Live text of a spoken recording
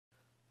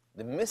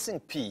The missing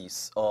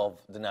piece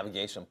of the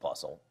navigation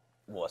puzzle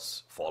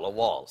was follow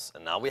walls,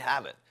 and now we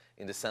have it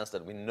in the sense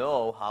that we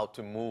know how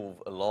to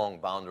move along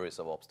boundaries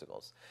of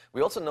obstacles.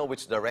 We also know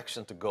which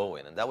direction to go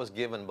in, and that was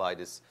given by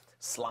this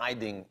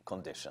sliding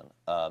condition.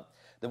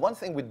 The one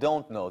thing we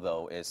don't know,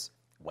 though, is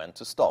when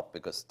to stop,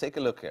 because take a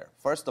look here.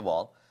 First of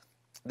all,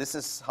 this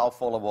is how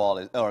follow wall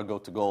is, or go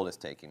to goal is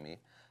taking me.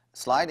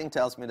 Sliding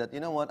tells me that, you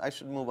know what, I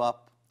should move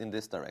up in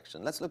this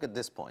direction. Let's look at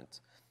this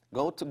point.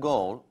 Go to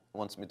goal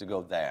wants me to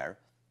go there.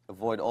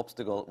 Avoid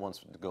obstacle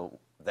wants me to go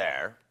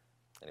there.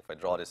 And if I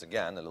draw this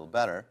again a little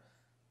better,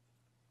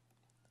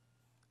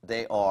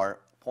 they are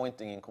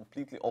pointing in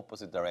completely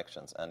opposite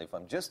directions. And if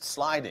I'm just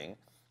sliding,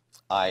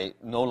 I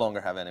no longer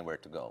have anywhere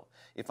to go.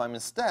 If I'm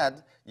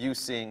instead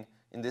using,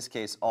 in this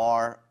case,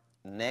 r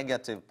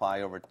negative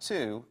pi over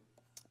 2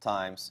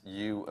 times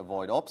u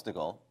avoid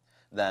obstacle,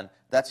 then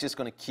that's just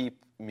going to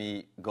keep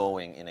me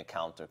going in a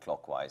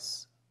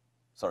counterclockwise,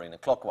 in a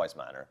clockwise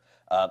manner.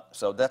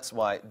 So that's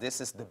why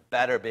this is the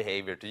better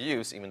behavior to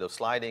use, even though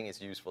sliding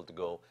is useful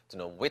to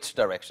know which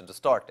direction to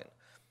start in.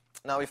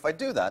 Now, if I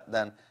do that,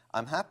 then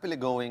I'm happily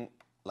going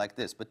like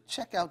this. But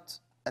check out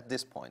at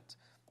this point.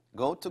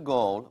 Go to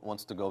goal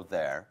wants to go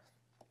there.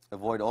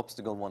 Avoid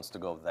obstacle wants to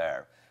go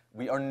there.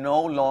 We are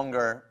no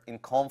longer in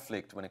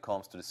conflict when it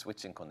comes to the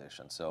switching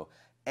condition. So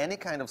any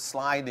kind of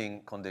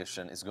sliding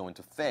condition is going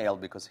to fail,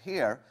 because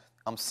here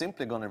I'm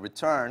simply going to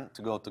return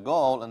to go to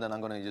goal, and then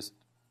I'm going to just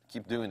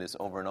keep doing this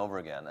over and over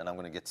again, and I'm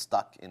going to get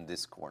stuck in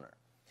this corner.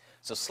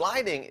 So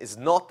sliding is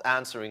not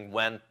answering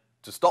when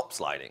to stop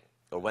sliding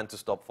or when to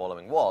stop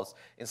following walls.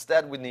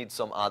 Instead, we need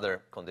some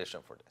other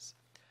condition for this.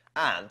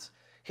 And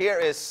here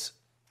is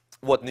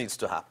what needs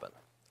to happen.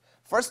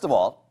 First of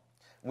all,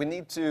 we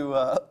need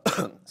to,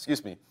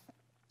 excuse me,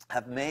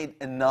 have made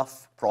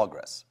enough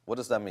progress. What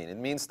does that mean? It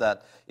means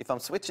that if I'm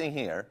switching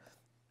here,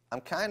 I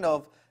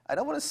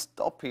don't want to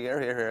stop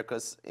here,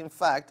 because in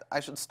fact, I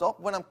should stop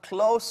when I'm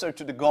closer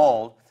to the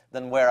goal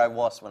than where I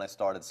was when I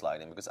started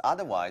sliding, because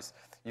otherwise,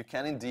 you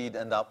can indeed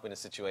end up in a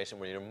situation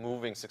where you're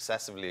moving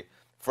successively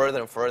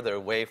further and further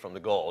away from the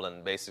goal,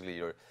 and basically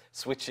you're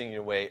switching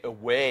your way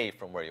away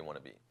from where you want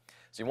to be.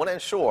 So you want to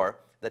ensure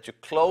that you're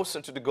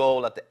closer to the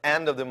goal at the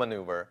end of the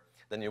maneuver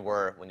than you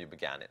were when you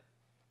began it.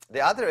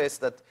 The other is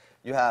that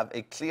you have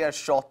a clear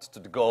shot to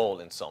the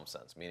goal in some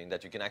sense, meaning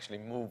that you can actually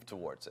move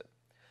towards it.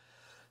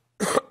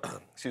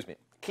 Excuse me.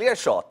 Clear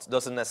shot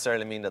doesn't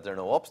necessarily mean that there are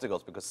no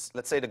obstacles, because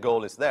let's say the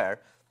goal is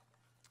there,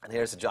 and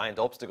here's a giant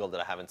obstacle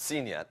that I haven't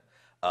seen yet.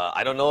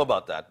 I don't know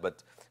about that,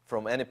 but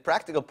from any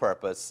practical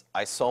purpose,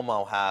 I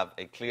somehow have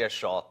a clear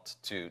shot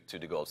to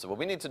the goal. So what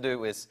we need to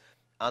do is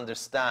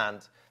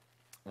understand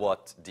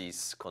what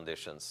these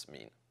conditions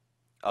mean.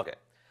 Okay,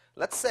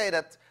 let's say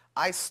that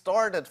I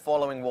started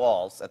following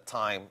walls at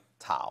time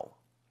tau.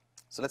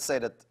 So let's say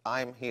that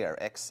I'm here,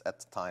 x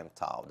at time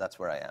tau. That's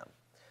where I am.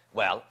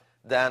 Well,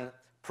 then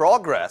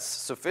progress,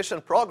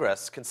 sufficient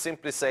progress, can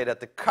simply say that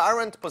the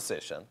current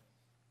position,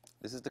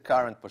 this is the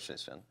current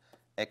position,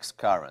 x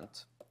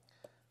current,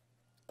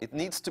 it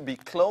needs to be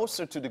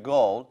closer to the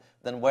goal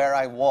than where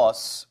I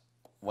was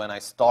when I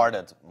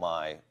started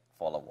my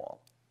follow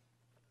wall.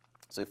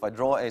 So if I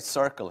draw a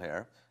circle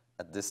here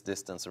at this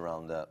distance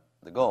around the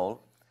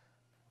goal,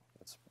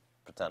 let's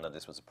pretend that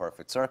this was a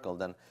perfect circle,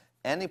 then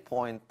any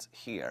point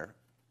here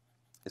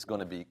is going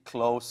to be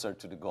closer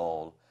to the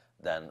goal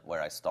than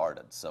where I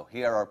started. So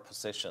here are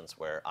positions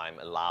where I'm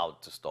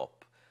allowed to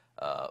stop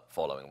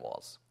following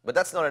walls. But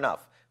that's not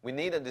enough. We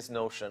needed this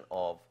notion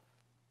of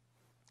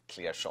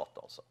clear shot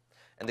also.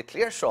 And the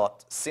clear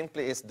shot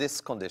simply is this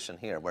condition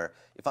here, where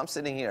if I'm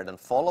sitting here, then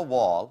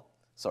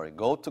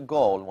go to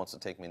goal wants to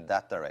take me in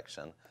that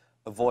direction.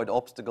 Avoid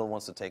obstacle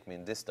wants to take me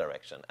in this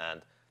direction.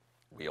 And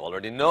we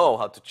already know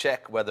how to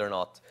check whether or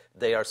not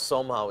they are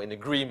somehow in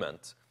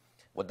agreement.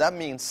 What that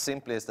means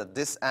simply is that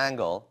this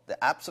angle,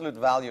 the absolute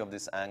value of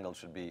this angle,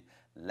 should be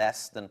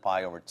less than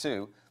pi over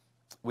 2,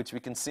 which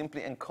we can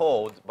simply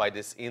encode by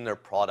this inner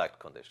product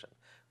condition.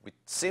 We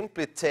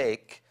simply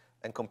take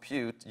and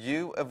compute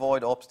u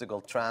avoid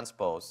obstacle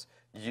transpose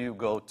u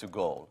go to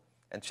goal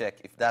and check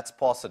if that's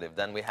positive.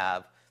 Then we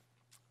have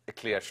a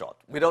clear shot.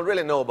 We don't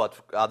really know about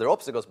other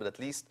obstacles, but at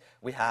least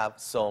we have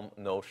some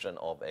notion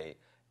of a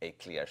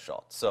clear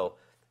shot. So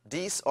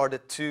these are the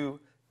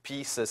two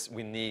pieces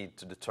we need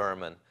to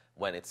determine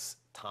when it's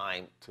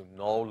time to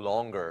no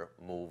longer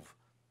move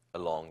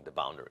along the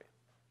boundary.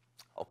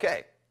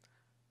 Okay,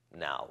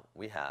 now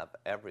we have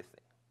everything.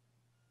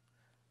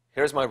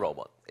 Here's my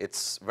robot.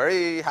 It's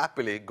very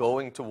happily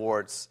going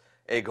towards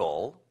a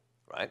goal,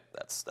 right?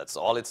 That's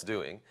all it's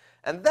doing.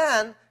 And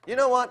then, you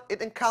know what?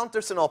 It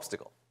encounters an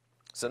obstacle.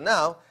 So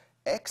now,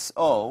 x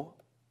minus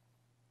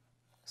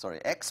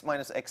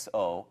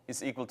xo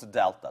is equal to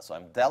delta. So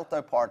I'm delta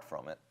apart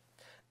from it.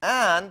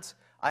 And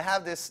I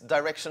have this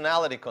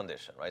directionality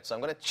condition, right? So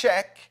I'm going to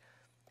check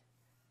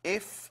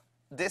if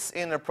this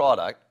inner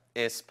product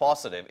is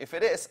positive. If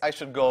it is, I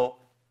should go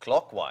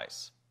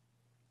clockwise.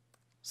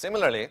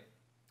 Similarly,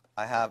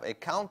 I have a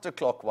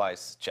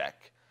counterclockwise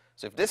check.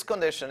 So if this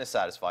condition is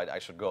satisfied, I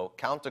should go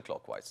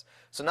counterclockwise.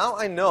 So now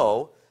I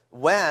know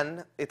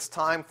when it's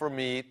time for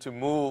me to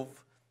move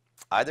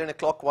either in a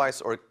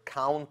clockwise or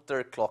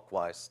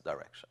counterclockwise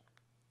direction?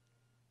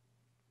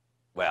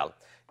 Well,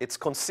 it's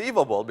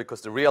conceivable,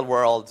 because the real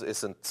world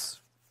isn't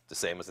the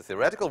same as the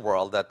theoretical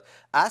world, that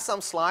as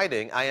I'm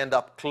sliding, I end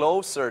up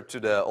closer to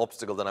the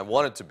obstacle than I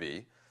want it to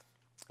be.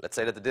 Let's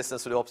say that the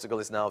distance to the obstacle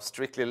is now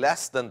strictly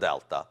less than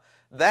delta.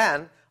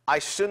 Then I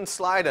shouldn't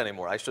slide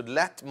anymore. I should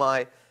let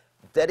my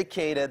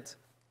dedicated,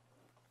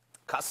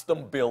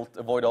 custom-built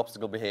avoid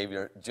obstacle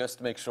behavior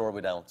just make sure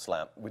we don't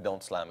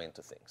slam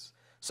into things.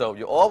 So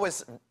you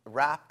always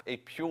wrap a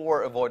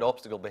pure avoid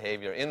obstacle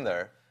behavior in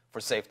there for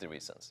safety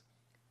reasons,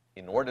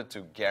 in order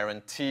to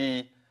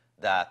guarantee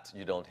that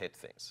you don't hit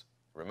things.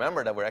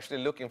 Remember that we're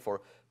actually looking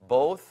for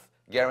both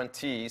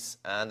guarantees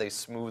and a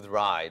smooth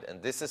ride,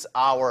 and this is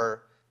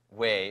our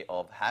way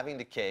of having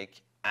the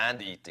cake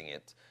and eating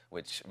it,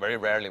 which very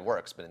rarely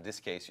works, but in this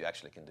case you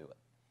actually can do it.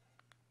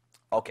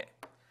 Okay.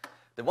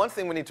 The one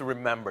thing we need to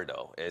remember,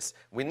 though, is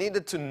we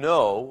needed to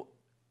know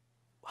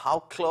how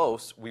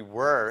close we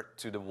were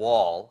to the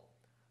wall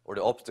or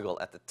the obstacle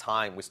at the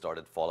time we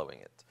started following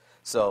it.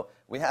 So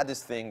we had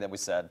this thing that we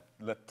said,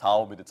 let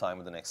tau be the time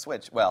of the next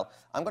switch. Well,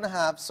 I'm going to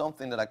have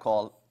something that I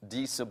call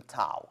d sub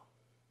tau,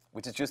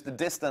 which is just the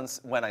distance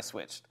when I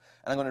switched.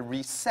 And I'm going to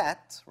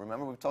reset,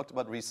 remember we've talked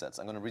about resets,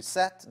 I'm going to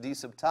reset d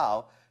sub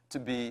tau to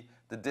be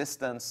the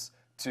distance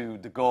to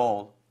the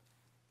goal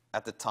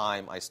at the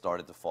time I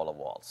started to follow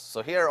walls.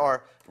 So here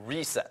are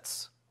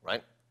resets,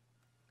 right?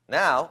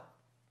 Now,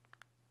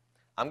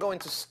 I'm going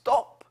to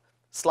stop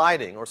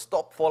sliding or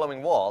stop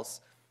following walls.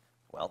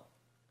 Well,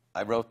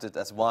 I wrote it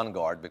as one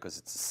guard because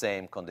it's the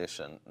same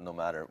condition no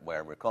matter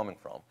where we're coming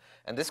from.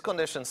 And this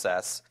condition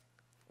says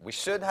we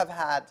should have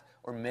had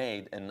or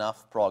made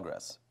enough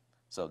progress.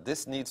 So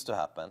this needs to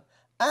happen.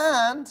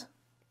 And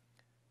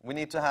we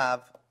need to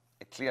have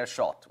a clear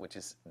shot, which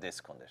is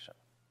this condition.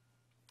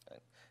 Okay.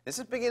 This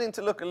is beginning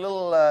to look a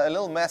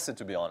little messy,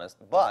 to be honest.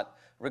 But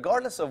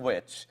regardless of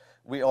which,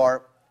 we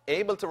are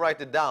able to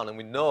write it down, and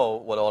we know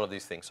what all of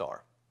these things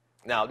are.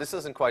 Now, this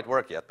doesn't quite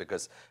work yet,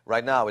 because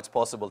right now it's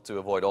possible to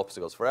avoid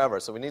obstacles forever.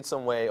 So we need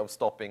some way of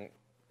stopping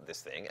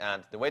this thing.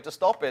 And the way to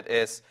stop it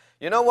is,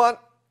 you know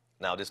what?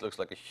 Now, this looks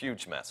like a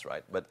huge mess,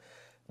 right? But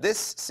this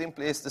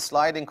simply is the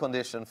sliding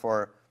condition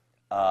for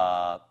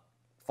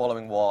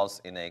following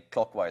walls in a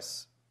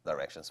clockwise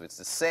direction. So it's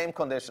the same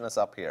condition as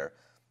up here.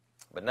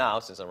 But now,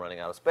 since I'm running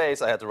out of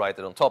space, I had to write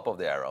it on top of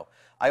the arrow.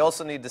 I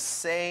also need the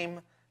same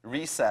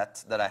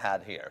reset that I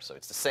had here. So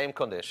it's the same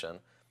condition.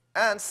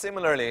 And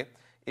similarly,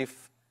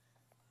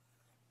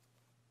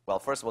 well,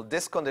 first of all,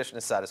 this condition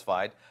is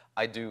satisfied,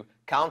 I do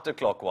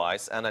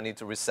counterclockwise, and I need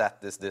to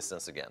reset this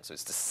distance again. So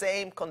it's the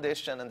same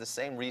condition and the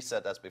same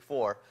reset as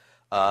before.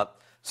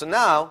 So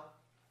now,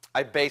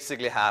 I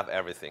basically have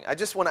everything. I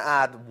just want to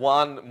add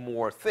one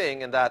more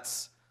thing, and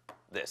that's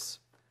this.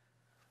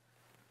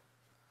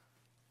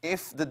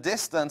 If the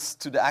distance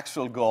to the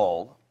actual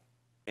goal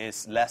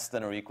is less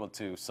than or equal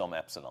to some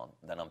epsilon,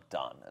 then I'm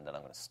done, and then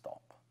I'm going to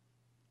stop.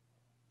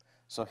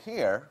 So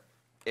here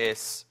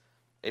is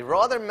a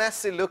rather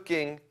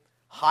messy-looking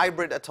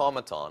hybrid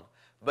automaton,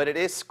 but it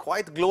is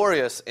quite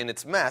glorious in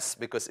its mess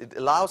because it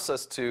allows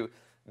us to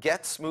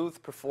get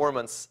smooth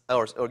performance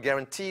or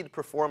guaranteed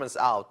performance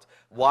out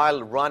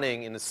while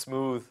running in a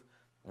smooth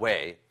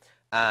way.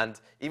 And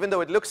even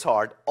though it looks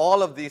hard,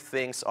 all of these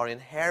things are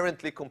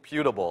inherently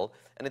computable,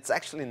 and it's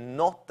actually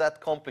not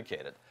that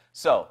complicated.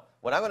 So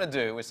what I'm going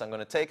to do is I'm going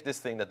to take this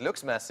thing that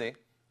looks messy,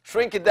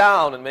 shrink it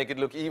down and make it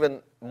look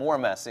even more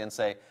messy, and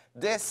say,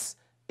 this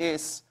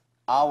is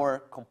our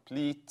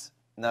complete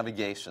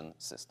navigation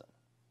system.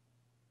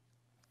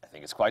 I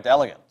think it's quite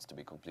elegant, to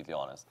be completely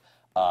honest.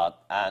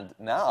 And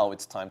now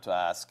it's time to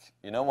ask,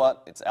 you know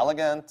what? It's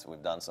elegant.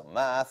 We've done some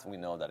math. We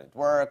know that it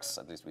works.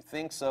 At least we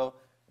think so.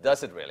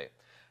 Does it really?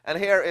 And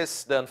here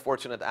is the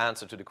unfortunate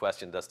answer to the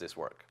question, does this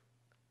work?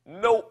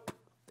 Nope,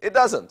 it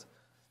doesn't.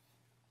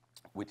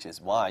 Which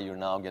is why you're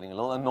now getting a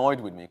little annoyed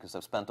with me, because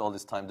I've spent all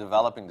this time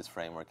developing this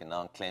framework, and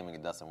now I'm claiming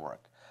it doesn't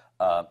work.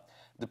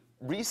 The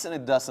reason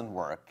it doesn't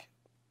work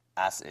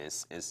as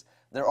is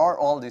there are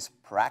all these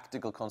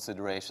practical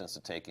considerations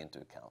to take into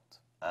account.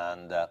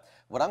 And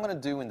what I'm going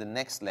to do in the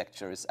next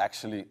lecture is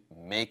actually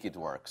make it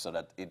work so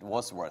that it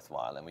was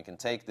worthwhile. And we can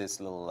take this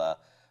little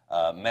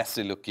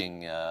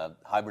messy-looking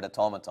hybrid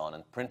automaton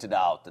and print it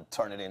out and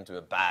turn it into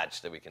a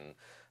badge that we can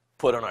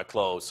put on our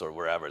clothes or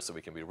wherever, so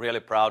we can be really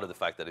proud of the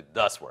fact that it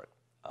does work.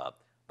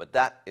 But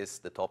that is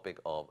the topic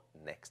of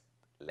next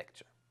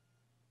lecture.